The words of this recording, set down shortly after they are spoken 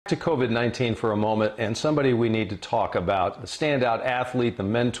To COVID-19 for a moment, and somebody we need to talk about, the standout athlete, the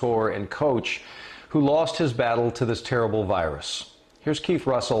mentor and coach who lost his battle to this terrible virus. Here's Keith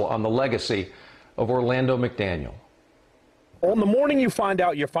Russell on the legacy of Orlando McDaniel. On the morning you find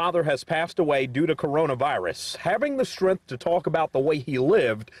out your father has passed away due to coronavirus, having the strength to talk about the way he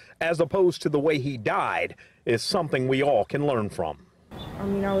lived as opposed to the way he died is something we all can learn from.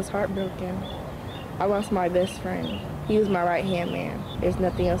 I was heartbroken. I lost my best friend. He was my right-hand man. There's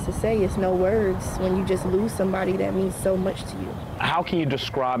nothing else to say. It's no words when you just lose somebody that means so much to you. How can you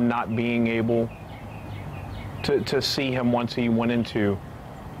describe not being able to see him once he went into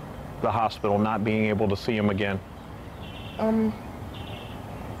the hospital, not being able to see him again?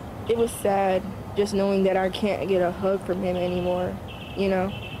 It was sad just knowing that I can't get a hug from him anymore, you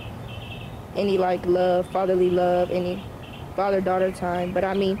know? Any love, fatherly love, any father-daughter time.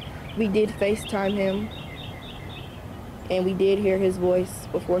 But we did FaceTime him, and we did hear his voice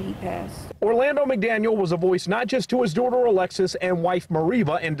before he passed. Orlando McDaniel was a voice not just to his daughter Alexis and wife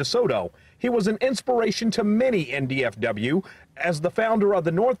Mariva in DeSoto. He was an inspiration to many in DFW as the founder of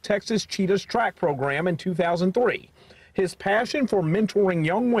the North Texas Cheetahs track program in 2003. His passion for mentoring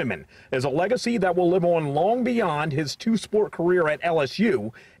young women is a legacy that will live on long beyond his two-sport career at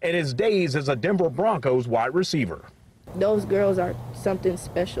LSU and his days as a Denver Broncos wide receiver. Those girls are something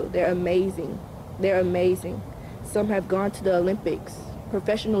special. They're amazing. They're amazing. Some have gone to the Olympics,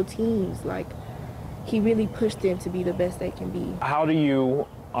 professional teams. He really pushed them to be the best they can be. How do you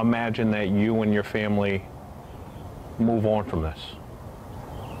imagine that you and your family move on from this?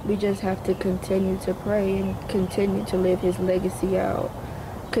 We just have to continue to pray and continue to live his legacy out,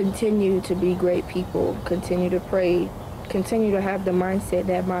 continue to be great people, continue to pray, continue to have the mindset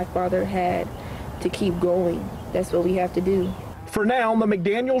that my father had to keep going. That's what we have to do. For now, the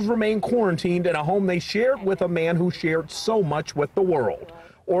McDaniels remain quarantined in a home they shared with a man who shared so much with the world.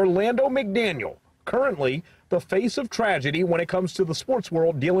 Orlando McDaniel, currently the face of tragedy when it comes to the sports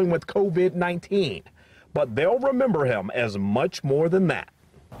world dealing with COVID-19. But they'll remember him as much more than that.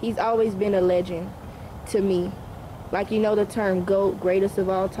 He's always been a legend to me. The term GOAT, greatest of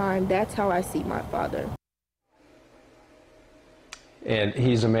all time, that's how I see my father. And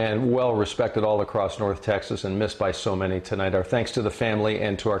he's a man well respected all across North Texas and missed by so many tonight. Our thanks to the family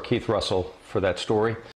and to our Keith Russell for that story.